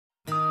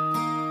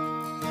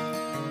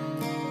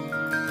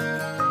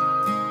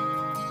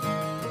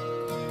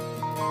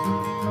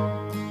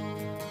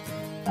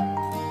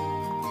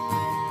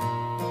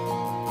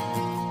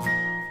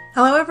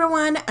Hello,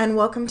 everyone, and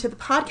welcome to the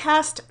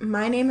podcast.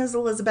 My name is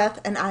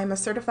Elizabeth, and I'm a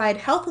certified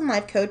health and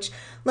life coach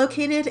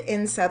located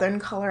in Southern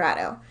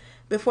Colorado.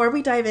 Before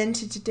we dive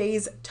into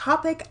today's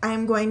topic,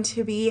 I'm going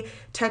to be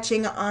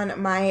touching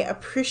on my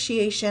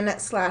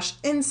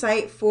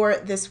appreciation/insight for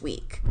this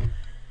week.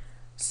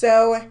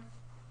 So,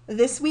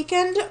 this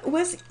weekend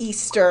was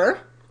Easter.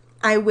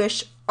 I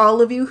wish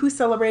all of you who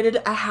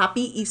celebrated a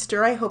happy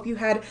Easter. I hope you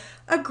had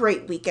a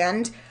great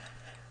weekend.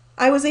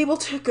 I was able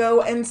to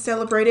go and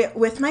celebrate it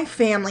with my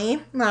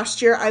family.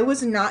 Last year, I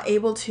was not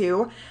able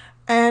to.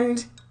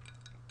 And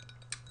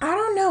I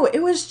don't know, it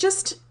was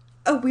just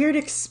a weird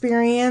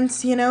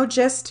experience,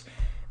 just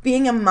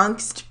being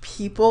amongst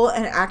people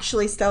and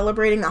actually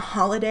celebrating a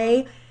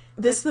holiday.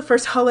 This is the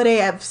first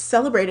holiday I've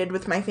celebrated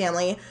with my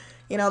family,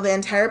 the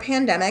entire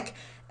pandemic.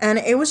 And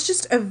it was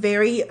just a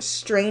very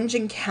strange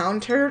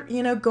encounter,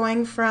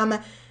 going from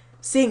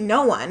seeing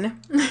no one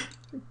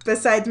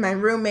besides my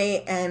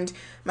roommate and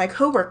my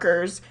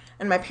coworkers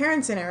and my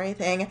parents and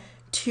everything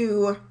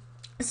to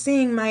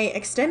seeing my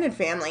extended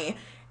family.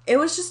 It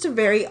was just a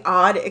very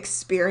odd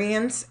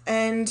experience,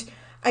 and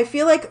I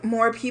feel like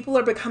more people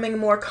are becoming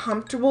more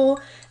comfortable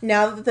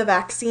now that the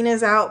vaccine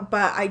is out,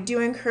 but I do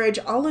encourage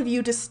all of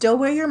you to still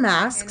wear your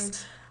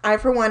masks. I,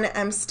 for one,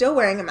 am still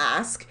wearing a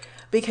mask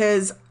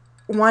because,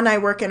 one, I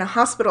work in a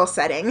hospital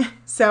setting,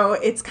 so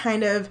it's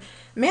kind of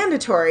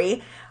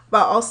mandatory.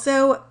 But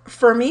also,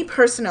 for me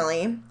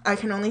personally, I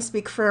can only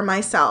speak for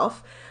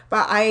myself,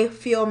 but I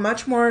feel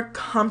much more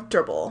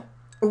comfortable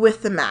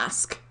with the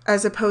mask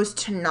as opposed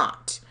to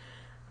not.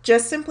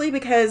 Just simply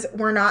because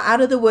we're not out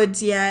of the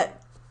woods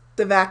yet,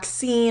 the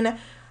vaccine,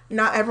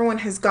 not everyone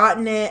has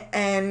gotten it,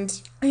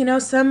 and,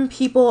 some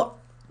people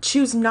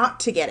choose not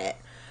to get it.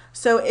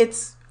 So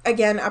it's,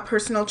 again, a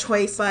personal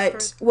choice,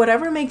 but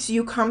whatever makes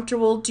you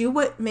comfortable, do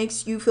what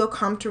makes you feel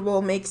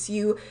comfortable, makes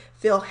you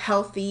feel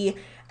healthy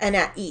and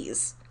at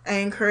ease. I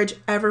encourage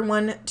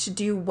everyone to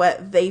do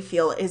what they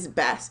feel is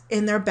best,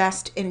 in their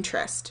best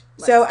interest.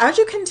 So as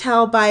you can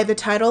tell by the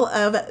title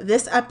of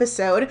this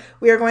episode,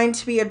 we are going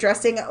to be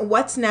addressing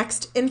what's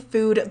next in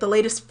food, the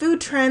latest food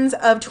trends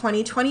of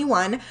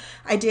 2021.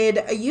 I did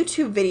a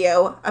YouTube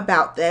video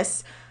about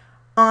this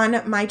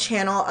on my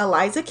channel,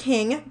 Eliza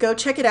King. Go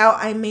check it out.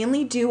 I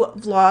mainly do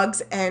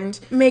vlogs and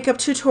makeup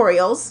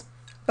tutorials.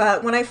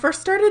 But when I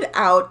first started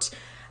out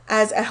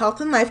as a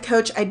health and life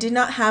coach, I did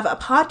not have a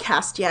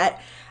podcast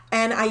yet.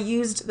 And I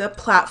used the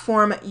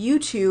platform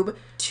YouTube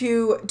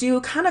to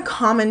do kind of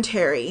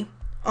commentary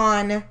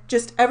on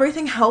just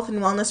everything health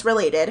and wellness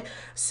related.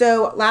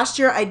 So last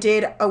year I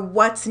did a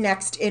what's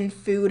next in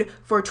food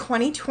for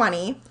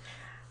 2020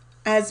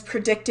 as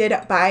predicted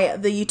by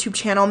the YouTube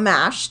channel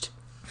Mashed.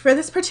 For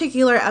this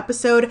particular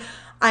episode,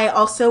 I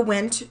also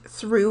went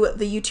through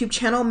the YouTube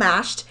channel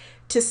Mashed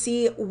to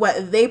see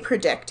what they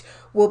predict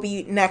will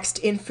be next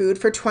in food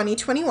for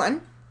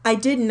 2021. I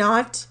did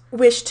not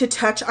wish to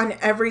touch on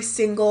every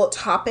single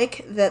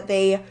topic that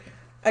they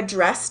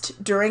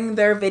addressed during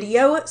their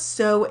video,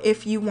 so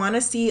if you want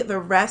to see the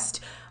rest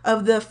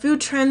of the food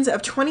trends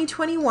of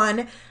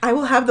 2021, I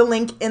will have the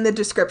link in the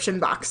description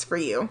box for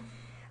you.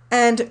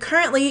 And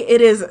currently it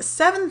is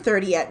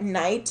 7:30 at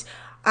night.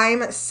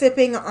 I'm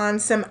sipping on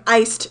some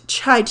iced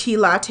chai tea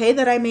latte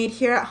that I made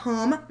here at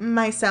home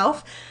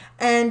myself,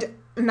 and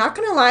I'm not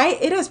gonna lie,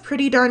 it is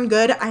pretty darn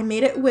good. I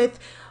made it with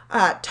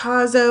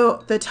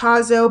the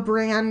Tazo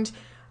brand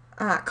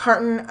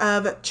carton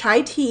of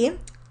chai tea,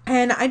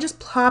 and I just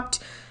plopped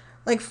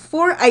like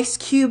 4 ice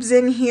cubes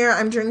in here.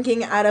 I'm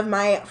drinking out of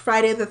my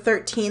Friday the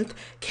 13th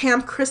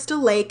Camp Crystal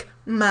Lake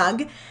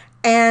mug,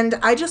 and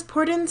I just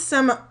poured in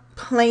some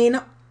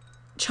plain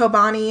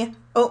Chobani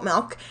oat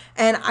milk,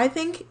 and I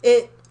think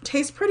it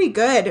tastes pretty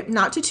good.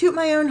 Not to toot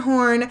my own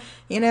horn,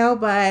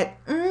 but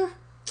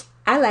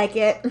I like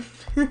it.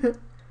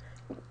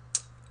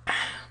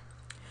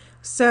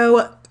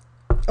 So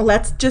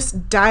let's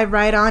just dive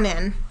right on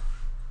in.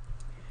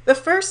 The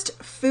first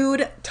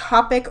food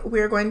topic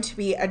we're going to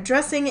be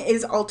addressing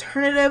is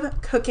alternative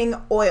cooking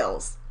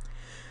oils.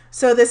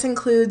 So this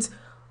includes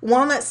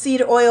walnut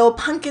seed oil,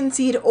 pumpkin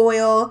seed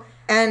oil,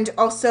 and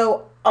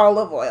also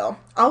olive oil.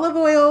 Olive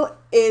oil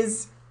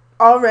is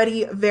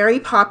already very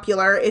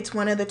popular. It's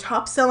one of the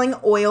top selling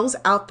oils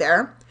out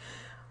there,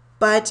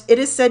 but it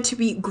is said to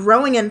be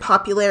growing in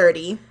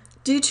popularity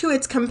due to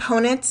its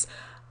components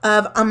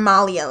of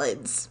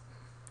amylalids.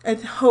 I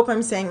hope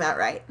I'm saying that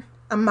right.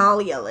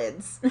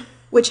 Amylalids,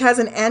 which has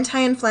an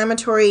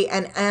anti-inflammatory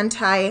and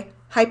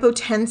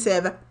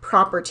anti-hypotensive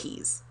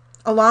properties,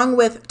 along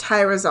with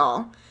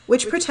tyrosol,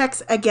 which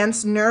protects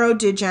against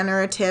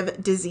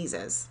neurodegenerative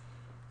diseases.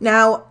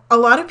 Now, a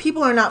lot of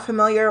people are not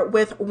familiar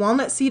with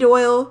walnut seed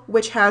oil,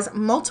 which has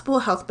multiple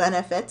health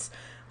benefits.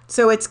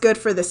 So it's good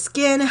for the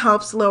skin,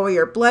 helps lower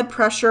your blood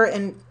pressure,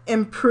 and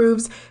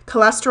improves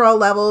cholesterol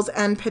levels,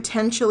 and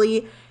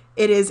potentially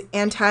it has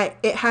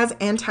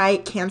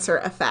anti-cancer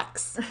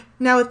effects.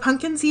 Now with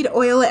pumpkin seed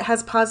oil, it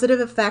has positive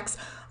effects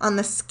on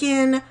the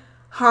skin,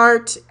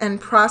 heart, and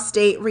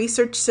prostate.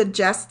 Research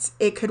suggests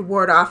it could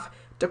ward off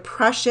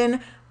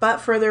depression, but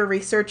further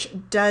research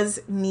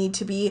does need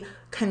to be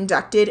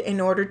conducted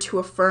in order to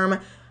affirm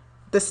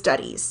the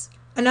studies.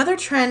 Another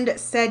trend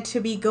said to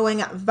be going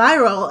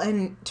viral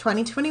in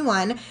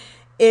 2021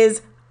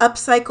 is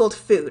upcycled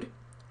food.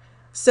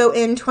 So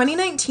in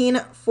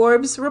 2019,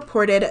 Forbes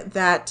reported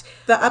that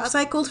the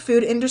upcycled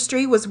food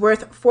industry was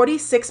worth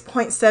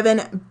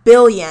 $46.7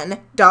 billion.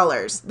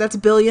 That's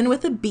billion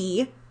with a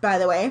B, by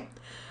the way.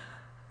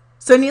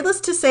 So needless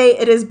to say,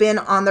 it has been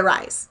on the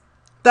rise.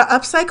 The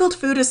Upcycled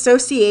Food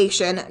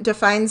Association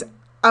defines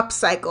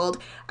upcycled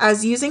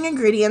as using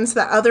ingredients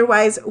that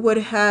otherwise would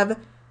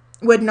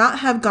not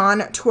have gone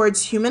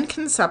towards human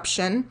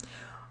consumption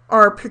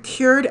or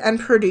procured and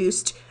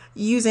produced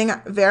using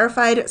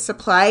verified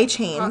supply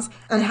chains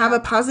and have a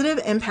positive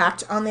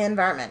impact on the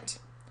environment.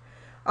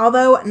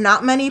 Although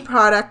not many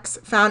products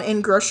found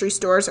in grocery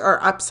stores are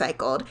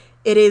upcycled,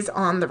 it is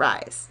on the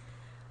rise.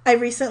 I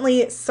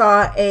recently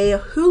saw a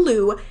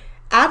Hulu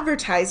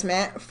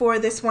advertisement for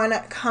this one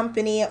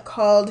company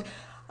called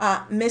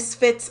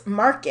Misfits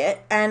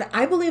Market, and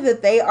I believe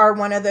that they are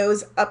one of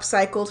those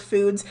upcycled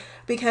foods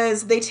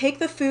because they take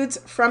the foods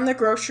from the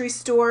grocery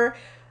store,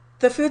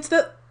 the foods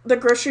that the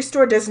grocery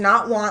store does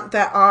not want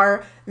that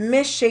are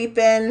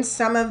misshapen.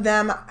 Some of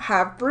them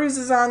have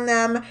bruises on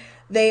them.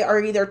 They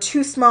are either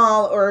too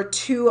small or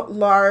too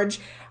large.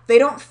 They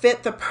don't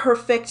fit the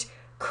perfect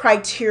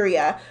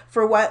criteria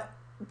for what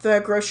the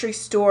grocery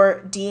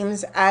store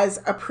deems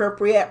as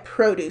appropriate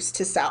produce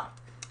to sell.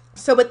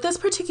 So what this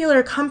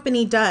particular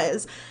company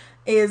does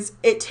is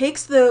it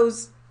takes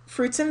those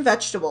fruits and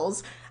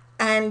vegetables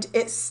and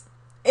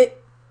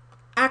it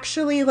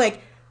actually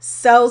like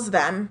sells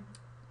them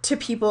to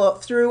people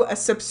through a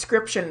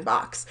subscription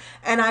box.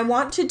 And I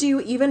want to do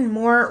even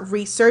more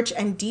research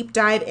and deep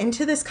dive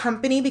into this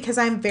company because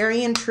I'm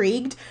very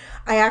intrigued.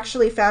 I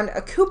actually found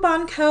a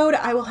coupon code.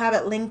 I will have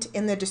it linked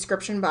in the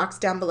description box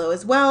down below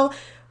as well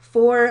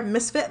for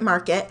Misfit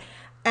Market.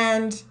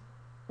 And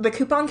the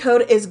coupon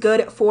code is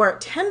good for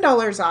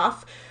 $10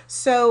 off.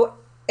 So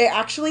it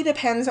actually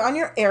depends on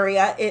your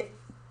area.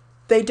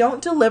 They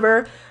don't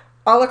deliver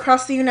all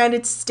across the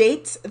United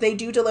States. They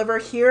do deliver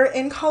here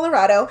in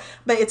Colorado,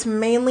 but it's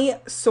mainly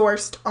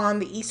sourced on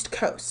the East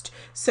Coast.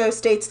 So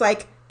states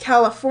like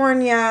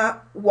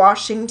California,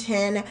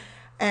 Washington,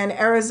 and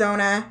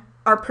Arizona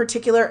are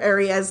particular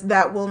areas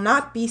that will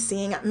not be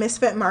seeing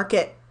Misfit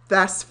Market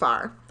thus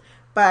far.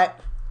 But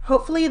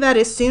hopefully that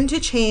is soon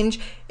to change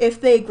if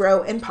they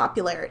grow in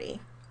popularity.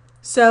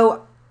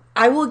 So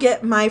I will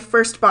get my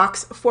first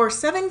box for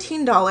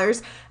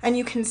 $17 and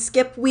you can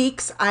skip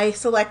weeks. I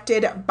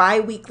selected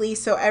bi-weekly,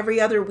 so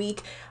every other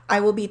week I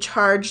will be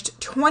charged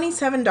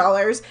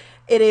 $27.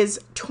 It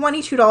is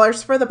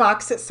 $22 for the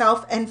box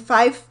itself and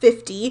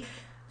 $5.50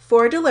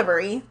 for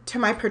delivery to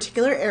my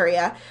particular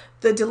area.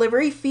 The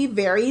delivery fee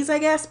varies, I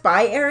guess,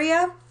 by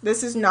area.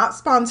 This is not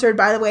sponsored,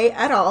 by the way,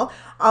 at all.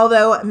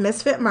 Although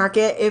Misfit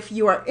Market, if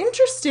you are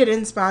interested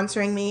in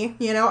sponsoring me,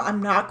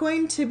 I'm not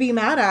going to be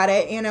mad at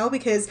it,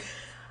 because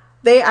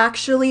they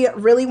actually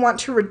really want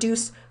to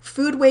reduce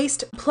food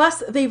waste.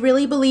 Plus, they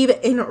really believe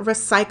in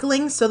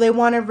recycling, so they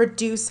want to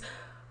reduce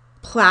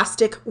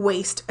plastic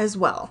waste as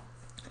well.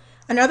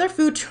 Another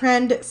food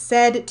trend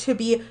said to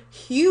be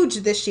huge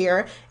this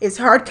year is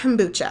hard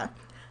kombucha.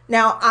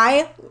 Now,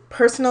 I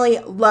personally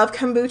love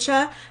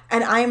kombucha,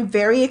 and I am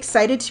very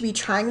excited to be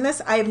trying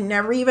this. I have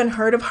never even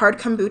heard of hard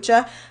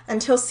kombucha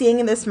until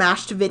seeing this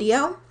Mashed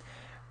video.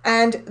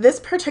 And this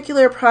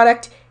particular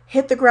product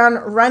hit the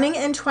ground running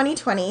in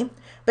 2020.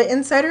 But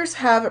insiders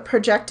have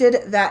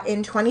projected that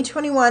in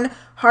 2021,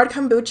 hard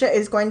kombucha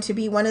is going to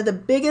be one of the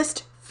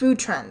biggest food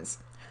trends.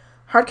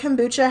 Hard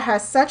kombucha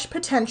has such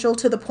potential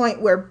to the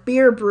point where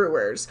beer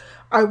brewers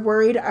are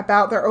worried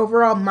about their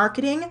overall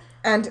marketing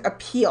and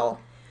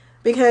appeal.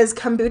 Because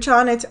kombucha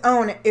on its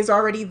own is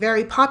already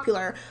very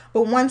popular,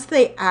 but once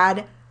they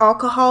add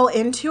alcohol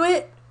into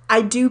it,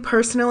 I do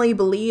personally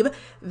believe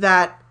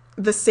that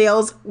the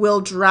sales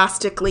will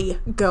drastically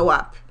go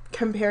up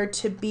compared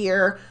to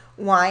beer,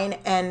 wine,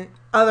 and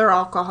other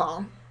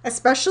alcohol,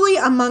 especially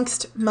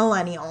amongst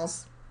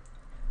millennials.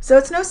 So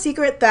it's no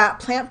secret that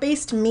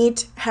plant-based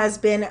meat has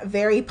been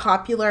very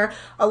popular.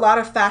 A lot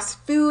of fast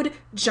food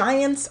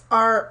giants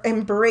are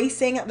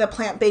embracing the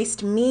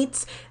plant-based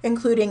meats,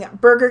 including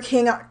Burger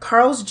King,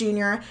 Carl's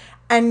Jr.,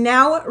 and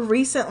now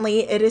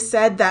recently it is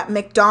said that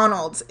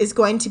McDonald's is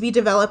going to be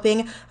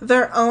developing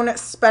their own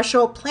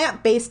special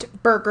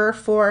plant-based burger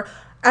for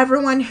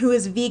everyone who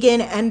is vegan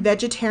and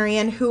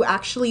vegetarian who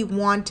actually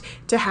want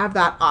to have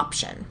that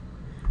option.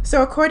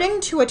 So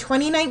according to a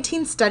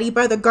 2019 study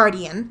by The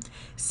Guardian,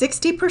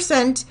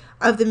 60%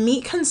 of the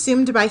meat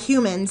consumed by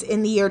humans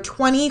in the year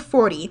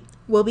 2040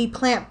 will be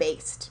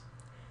plant-based.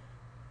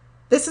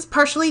 This is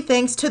partially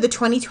thanks to the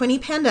 2020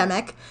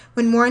 pandemic,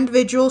 when more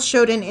individuals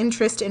showed an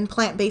interest in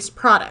plant-based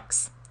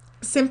products,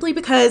 simply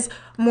because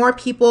more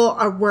people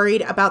are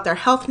worried about their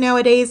health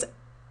nowadays,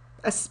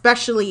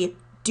 especially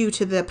due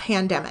to the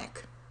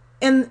pandemic.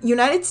 In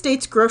United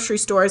States grocery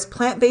stores,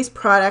 plant-based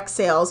product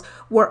sales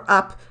were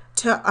up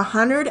to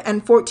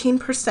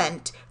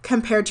 114%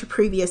 compared to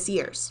previous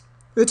years.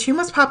 The two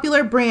most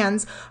popular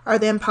brands are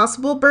the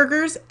Impossible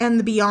Burgers and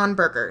the Beyond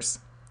Burgers.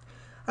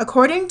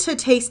 According to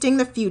Tasting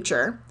the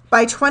Future,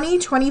 by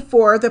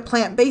 2024, the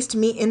plant-based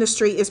meat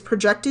industry is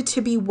projected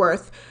to be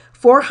worth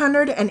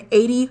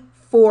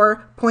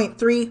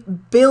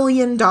 $484.3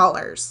 billion.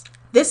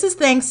 This is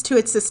thanks to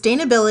its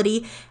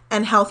sustainability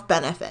and health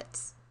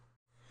benefits.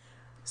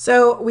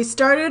 So we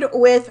started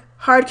with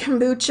hard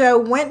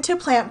kombucha, went to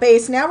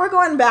plant-based. Now we're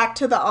going back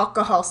to the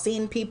alcohol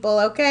scene, people,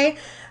 okay?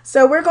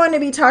 So we're going to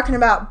be talking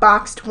about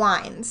boxed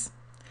wines.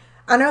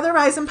 Another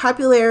rise in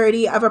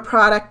popularity of a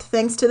product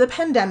thanks to the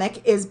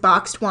pandemic is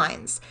boxed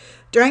wines.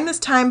 During this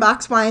time,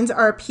 boxed wines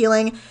are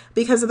appealing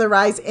because of the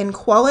rise in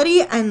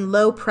quality and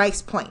low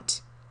price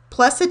point.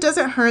 Plus, it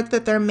doesn't hurt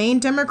that their main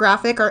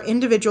demographic are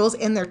individuals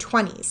in their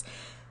 20s,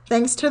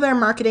 thanks to their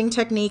marketing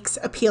techniques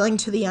appealing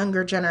to the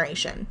younger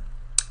generation.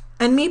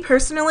 And me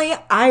personally,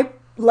 I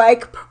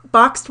like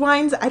boxed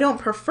wines. I don't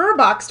prefer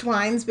boxed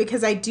wines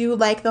because I do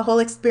like the whole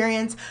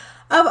experience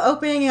of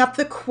opening up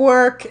the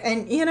cork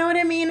and, you know what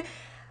I mean?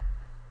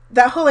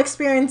 That whole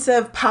experience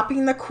of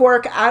popping the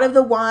cork out of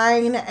the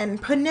wine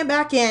and putting it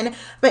back in,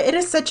 but it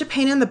is such a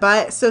pain in the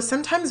butt. So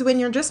sometimes when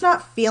you're just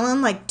not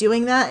feeling like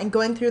doing that and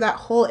going through that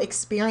whole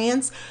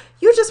experience,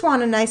 you just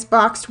want a nice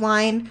boxed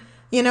wine,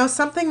 you know,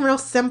 something real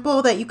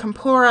simple that you can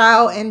pour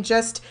out and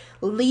just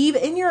leave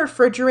in your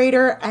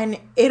refrigerator and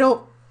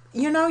it'll,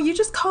 you know, you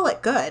just call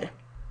it good.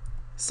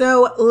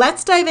 So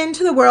let's dive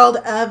into the world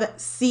of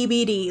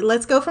CBD.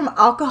 Let's go from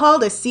alcohol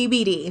to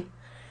CBD.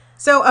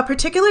 So a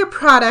particular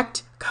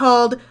product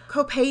called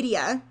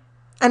Copaiba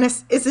and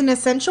is an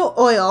essential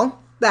oil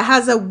that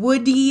has a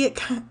woodsy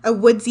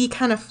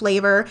kind of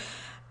flavor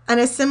and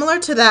is similar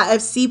to that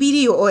of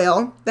CBD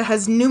oil that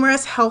has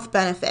numerous health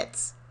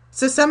benefits.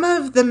 So some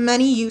of the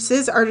many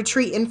uses are to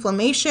treat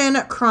inflammation,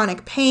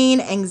 chronic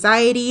pain,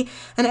 anxiety,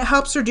 and it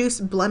helps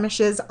reduce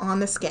blemishes on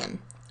the skin.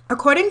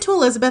 According to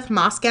Elizabeth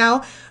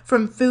Moscow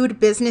from Food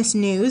Business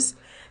News,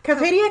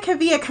 Copaiba can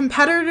be a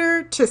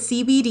competitor to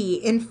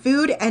CBD in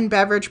food and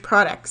beverage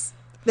products.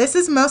 This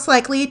is most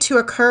likely to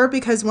occur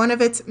because one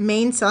of its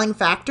main selling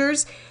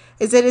factors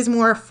is it is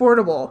more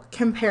affordable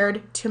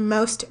compared to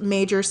most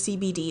major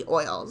CBD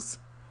oils.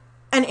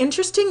 An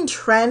interesting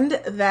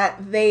trend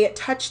that they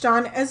touched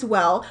on as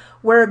well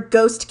were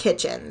ghost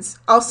kitchens,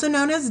 also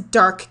known as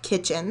dark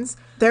kitchens.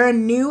 They're a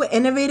new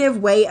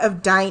innovative way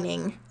of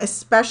dining,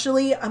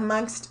 especially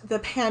amongst the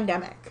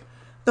pandemic.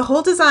 The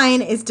whole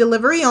design is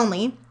delivery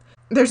only.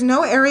 There's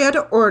no area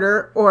to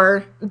order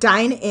or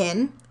dine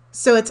in,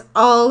 so it's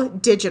all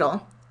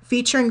digital.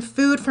 Featuring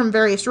food from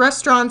various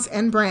restaurants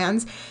and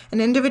brands,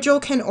 an individual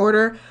can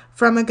order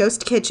from a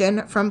ghost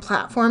kitchen from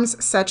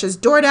platforms such as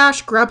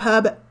DoorDash,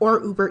 Grubhub,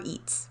 or Uber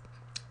Eats.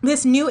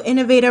 This new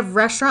innovative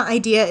restaurant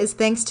idea is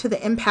thanks to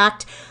the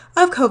impact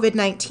of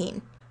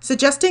COVID-19,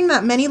 suggesting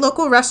that many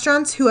local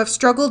restaurants who have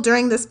struggled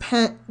during this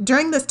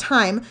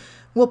time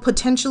will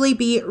potentially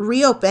be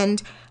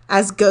reopened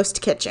as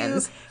ghost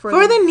kitchens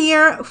for the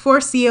near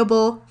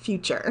foreseeable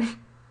future.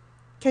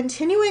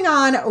 Continuing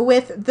on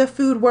with the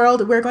food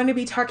world, we're going to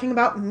be talking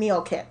about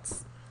meal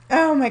kits.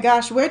 Oh my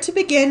gosh, where to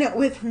begin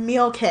with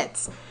meal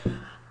kits?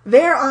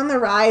 They're on the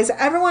rise.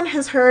 Everyone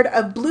has heard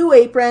of Blue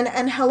Apron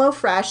and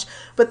HelloFresh,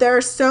 but there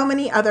are so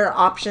many other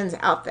options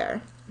out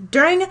there.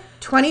 During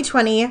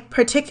 2020,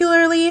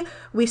 particularly,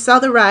 we saw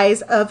the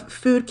rise of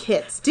food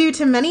kits due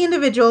to many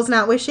individuals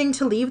not wishing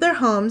to leave their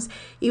homes,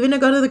 even to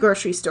go to the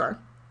grocery store.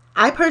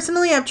 I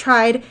personally have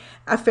tried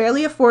a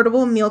fairly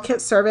affordable meal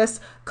kit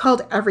service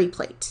called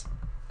EveryPlate.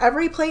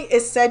 EveryPlate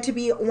is said to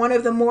be one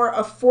of the more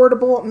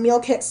affordable meal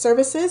kit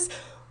services,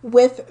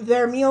 with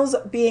their meals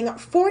being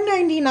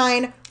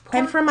 $4.99.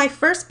 And for my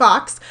first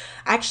box,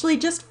 I actually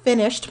just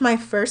finished my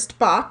first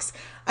box.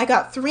 I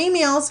got 3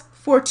 meals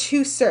for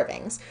 2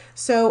 servings.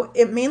 So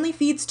it mainly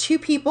feeds 2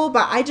 people,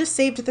 but I just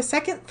saved the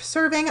second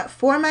serving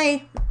for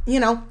my,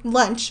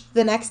 lunch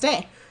the next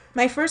day.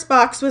 My first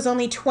box was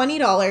only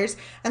 $20,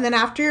 and then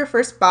after your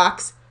first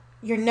box,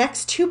 your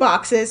next 2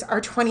 boxes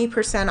are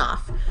 20%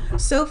 off.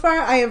 So far,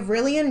 I have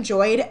really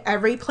enjoyed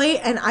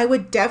EveryPlate, and I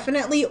would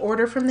definitely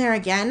order from there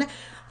again.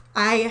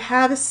 I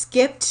have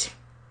skipped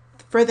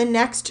for the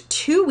next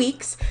 2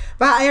 weeks,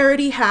 but I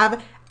already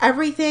have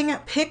everything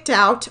picked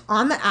out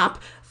on the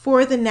app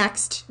for the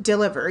next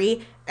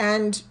delivery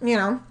and,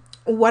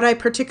 what I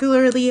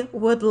particularly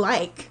would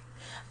like.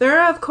 There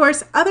are, of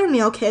course, other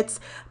meal kits,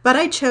 but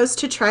I chose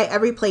to try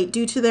EveryPlate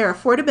due to their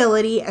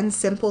affordability and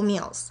simple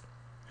meals.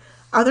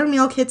 Other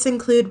meal kits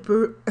include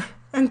Blue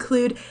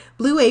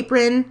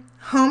Apron,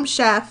 Home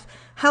Chef,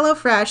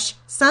 HelloFresh,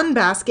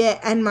 Sunbasket,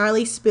 and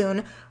Marley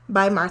Spoon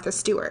by Martha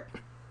Stewart.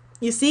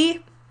 You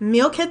see,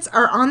 meal kits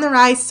are on the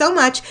rise so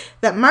much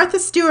that Martha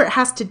Stewart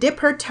has to dip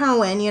her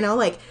toe in,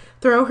 like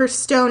throw her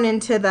stone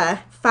into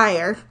the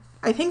fire.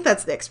 I think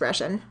that's the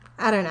expression.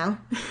 I don't know.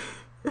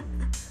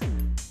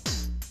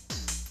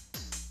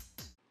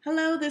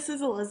 Hello, this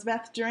is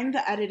Elizabeth during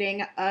the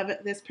editing of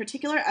this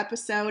particular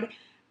episode,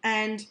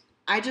 and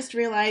I just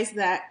realized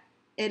that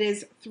it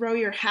is throw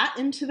your hat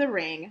into the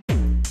ring.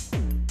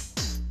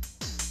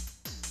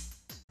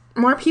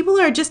 more people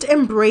are just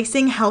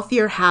embracing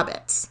healthier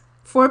habits.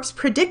 Forbes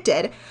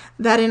predicted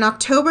that in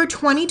October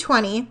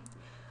 2020,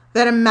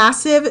 that a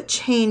massive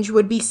change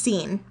would be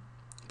seen.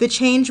 The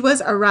change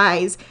was a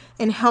rise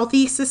in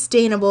healthy,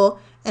 sustainable,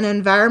 and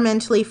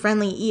environmentally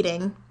friendly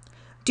eating.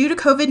 Due to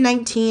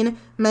COVID-19,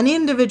 many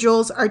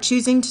individuals are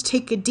choosing to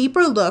take a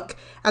deeper look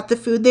at the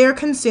food they are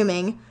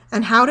consuming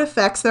and how it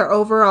affects their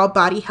overall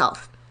body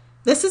health.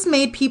 This has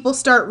made people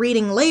start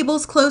reading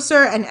labels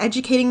closer and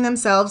educating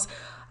themselves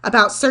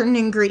about certain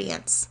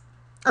ingredients.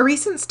 A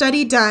recent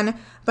study done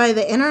by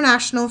the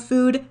International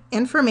Food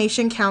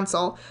Information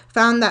Council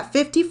found that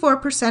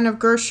 54% of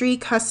grocery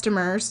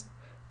customers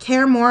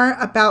care more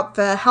about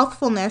the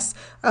healthfulness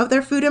of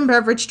their food and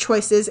beverage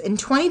choices in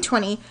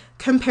 2020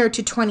 compared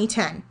to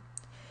 2010.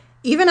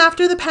 Even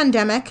after the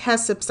pandemic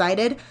has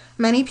subsided,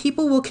 many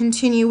people will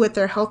continue with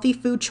their healthy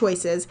food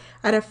choices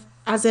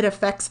as it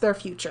affects their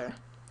future.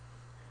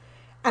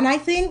 And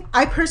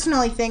I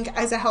personally think,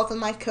 as a health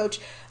and life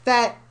coach,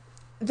 that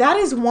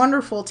is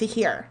wonderful to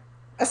hear,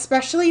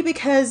 especially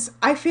because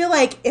I feel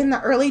like in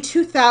the early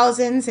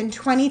 2000s and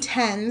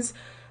 2010s,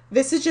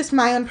 this is just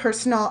my own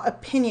personal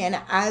opinion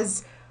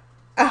as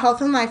a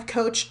health and life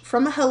coach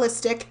from a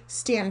holistic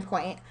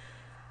standpoint.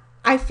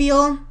 I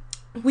feel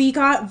we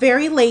got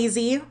very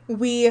lazy.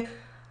 We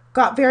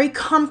got very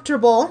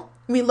comfortable.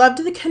 We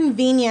loved the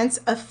convenience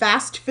of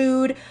fast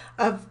food,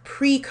 of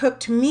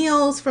pre-cooked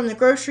meals from the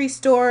grocery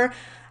store.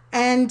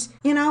 And,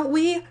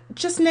 we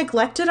just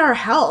neglected our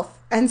health.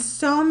 And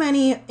so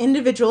many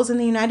individuals in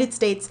the United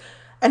States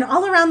and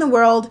all around the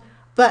world,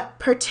 but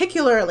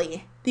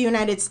particularly the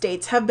United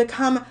States, have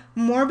become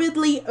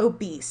morbidly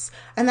obese.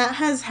 And that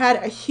has had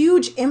a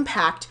huge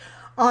impact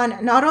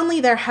on not only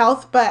their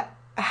health, but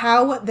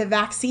how the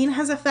vaccine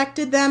has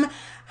affected them,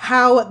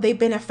 how they've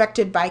been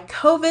affected by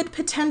COVID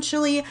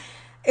potentially.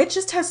 It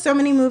just has so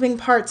many moving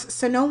parts.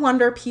 So no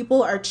wonder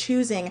people are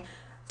choosing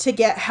to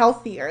get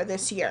healthier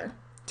this year,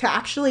 to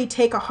actually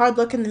take a hard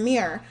look in the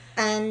mirror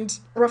and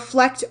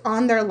reflect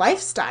on their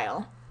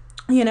lifestyle,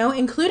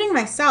 including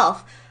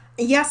myself.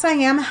 Yes, I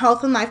am a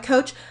health and life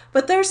coach,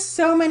 but there's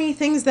so many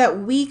things that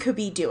we could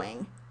be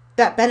doing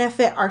that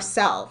benefit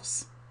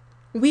ourselves.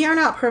 We are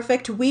not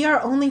perfect. We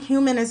are only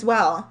human as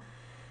well.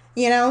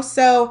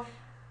 So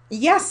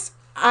yes,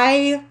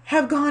 I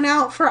have gone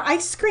out for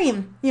ice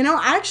cream.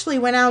 I actually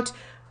went out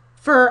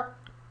for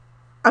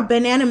a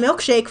banana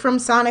milkshake from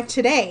Sonic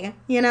today,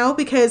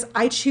 because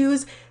I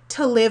choose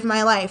to live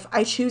my life.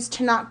 I choose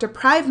to not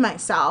deprive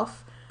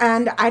myself.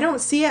 And I don't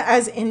see it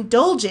as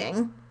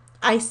indulging.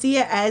 I see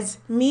it as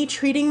me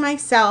treating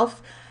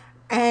myself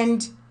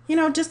and,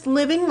 just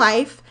living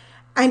life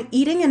and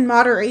eating in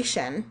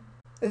moderation.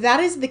 That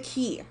is the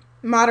key,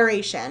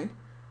 moderation.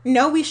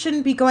 No, we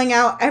shouldn't be going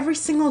out every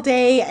single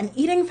day and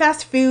eating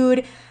fast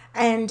food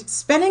and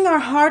spending our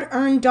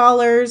hard-earned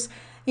dollars.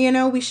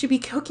 We should be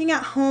cooking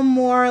at home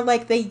more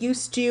like they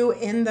used to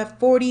in the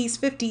 40s,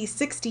 50s,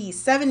 60s,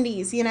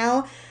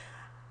 70s,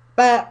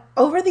 But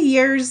over the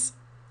years,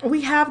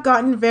 we have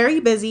gotten very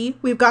busy.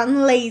 We've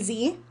gotten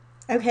lazy.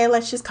 Okay,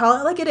 let's just call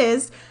it like it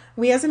is.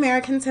 We as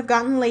Americans have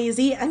gotten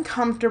lazy and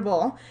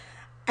comfortable.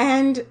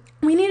 And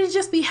we need to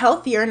just be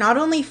healthier, not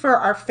only for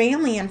our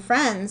family and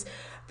friends,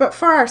 but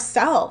for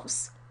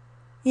ourselves.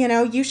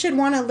 You should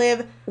want to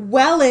live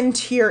well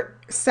into your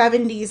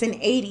 70s and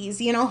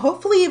 80s,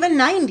 hopefully even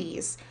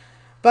 90s.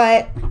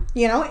 But,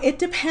 it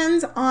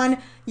depends on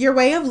your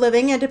way of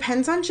living. It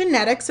depends on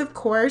genetics, of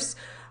course.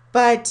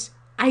 But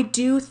I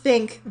do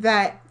think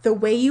that the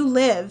way you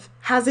live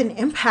has an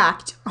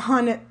impact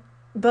on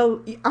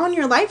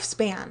your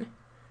lifespan.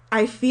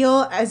 I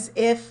feel as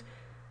if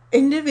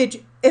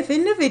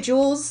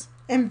individuals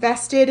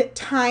invested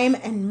time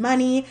and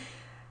money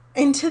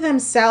into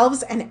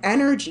themselves and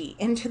energy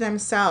into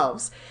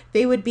themselves,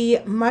 they would be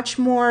much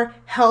more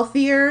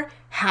healthier,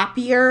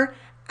 happier,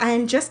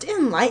 and just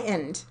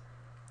enlightened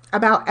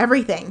about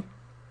everything.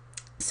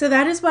 So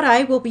that is what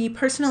I will be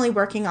personally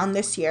working on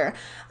this year.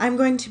 I'm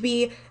going to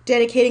be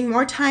dedicating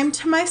more time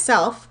to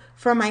myself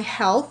for my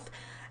health.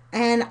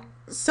 And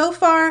so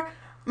far,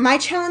 my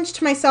challenge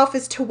to myself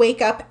is to wake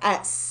up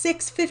at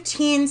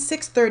 6:15,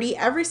 6:30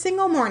 every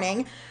single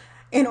morning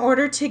in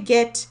order to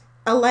get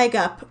a leg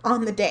up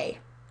on the day,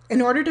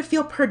 in order to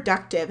feel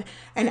productive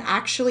and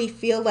actually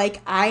feel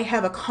like I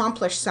have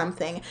accomplished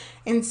something,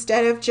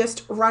 instead of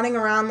just running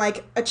around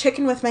like a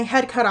chicken with my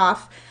head cut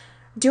off,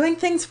 doing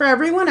things for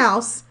everyone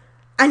else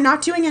and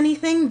not doing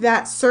anything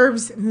that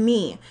serves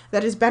me,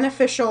 that is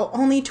beneficial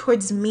only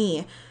towards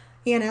me,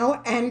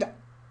 and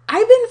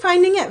I've been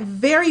finding it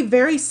very,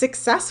 very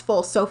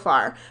successful so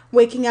far,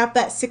 waking up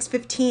at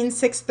 6:15,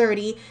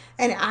 6:30,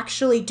 and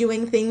actually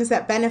doing things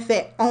that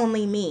benefit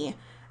only me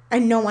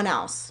and no one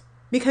else,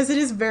 because it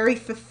is very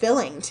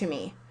fulfilling to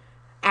me,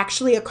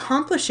 actually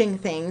accomplishing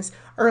things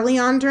early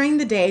on during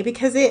the day,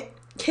 because it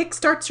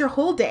kickstarts your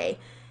whole day,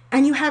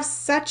 and you have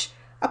such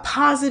a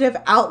positive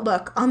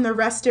outlook on the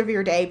rest of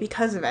your day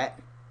because of it.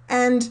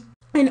 And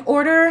in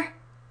order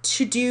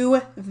to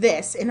do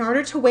this, in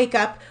order to wake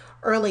up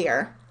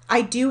earlier,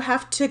 I do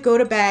have to go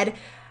to bed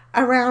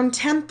around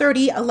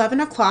 10:30, 11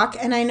 o'clock.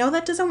 And I know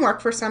that doesn't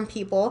work for some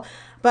people,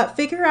 but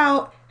figure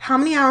out how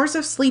many hours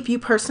of sleep you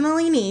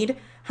personally need,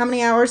 how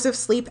many hours of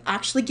sleep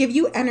actually give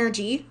you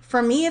energy.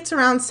 For me, it's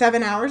around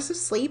 7 hours of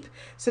sleep.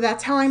 So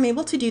that's how I'm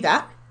able to do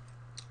that.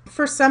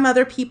 For some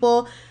other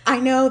people, I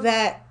know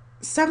that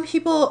some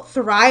people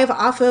thrive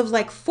off of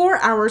like 4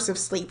 hours of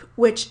sleep,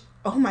 which,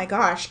 oh my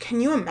gosh,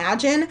 can you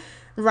imagine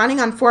running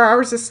on 4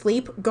 hours of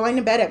sleep, going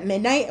to bed at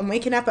midnight and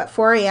waking up at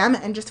 4 a.m.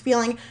 and just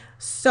feeling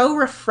so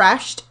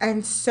refreshed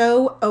and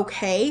so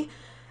okay,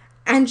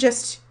 and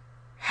just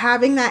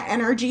having that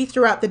energy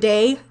throughout the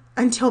day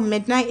until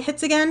midnight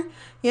hits again?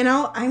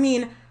 I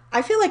mean,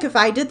 I feel like if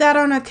I did that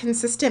on a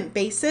consistent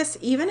basis,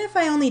 even if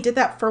I only did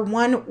that for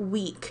 1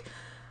 week,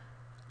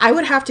 I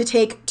would have to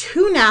take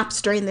 2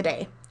 naps during the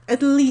day,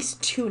 at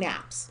least 2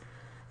 naps,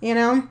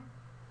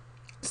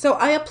 So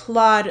I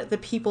applaud the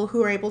people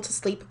who are able to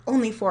sleep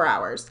only 4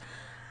 hours.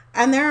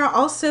 And there are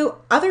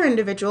also other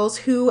individuals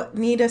who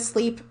need to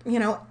sleep,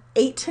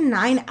 8 to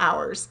 9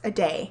 hours a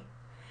day.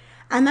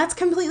 And that's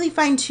completely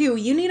fine too.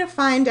 You need to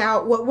find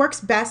out what works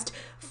best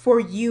for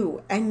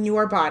you and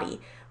your body.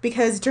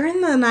 Because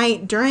during the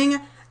night, during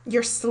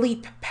your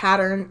sleep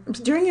pattern,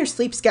 during your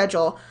sleep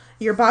schedule,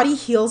 your body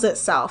heals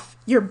itself.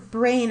 Your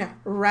brain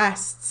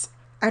rests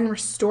and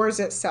restores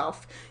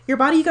itself. Your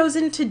body goes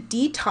into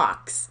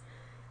detox,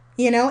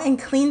 and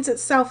cleans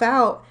itself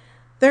out.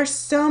 There's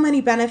so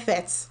many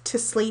benefits to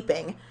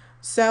sleeping.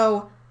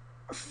 So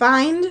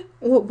find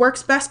what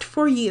works best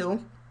for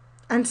you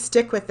and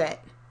stick with it.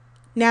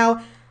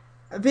 Now,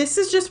 this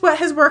is just what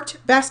has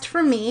worked best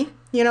for me,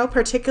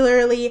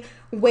 particularly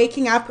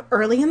waking up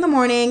early in the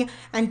morning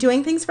and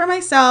doing things for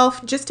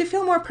myself just to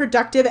feel more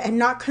productive and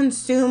not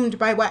consumed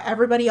by what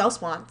everybody else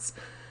wants.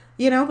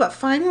 But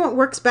find what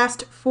works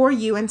best for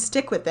you and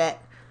stick with it,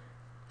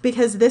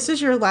 because this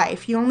is your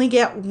life. You only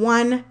get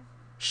one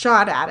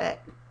shot at it.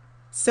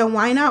 So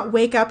why not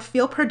wake up,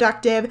 feel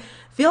productive,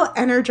 feel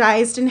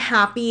energized and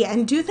happy,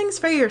 and do things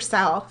for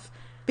yourself?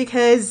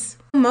 Because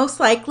more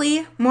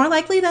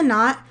likely than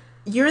not,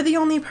 you're the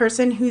only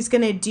person who's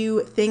going to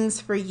do things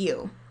for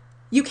you.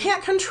 You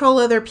can't control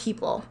other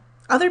people.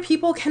 Other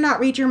people cannot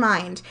read your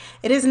mind.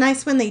 It is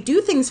nice when they do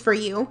things for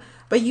you,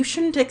 but you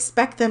shouldn't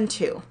expect them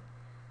to.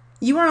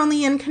 You are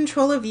only in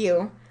control of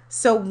you,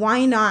 so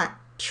why not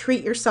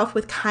treat yourself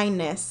with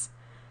kindness?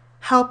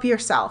 Help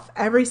yourself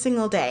every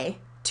single day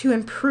to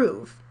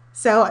improve.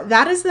 So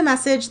that is the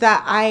message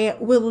that I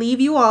will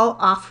leave you all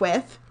off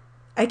with.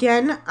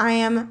 Again, I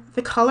am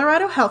the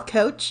Colorado Health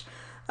Coach,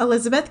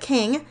 Elizabeth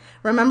King.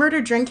 Remember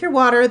to drink your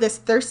water this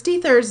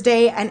Thirsty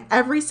Thursday and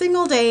every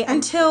single day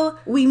until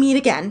we meet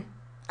again.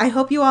 I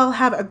hope you all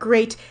have a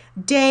great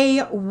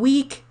day,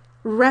 week,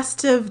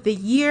 rest of the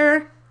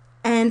year,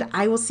 and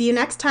I will see you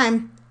next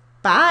time.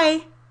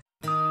 Bye.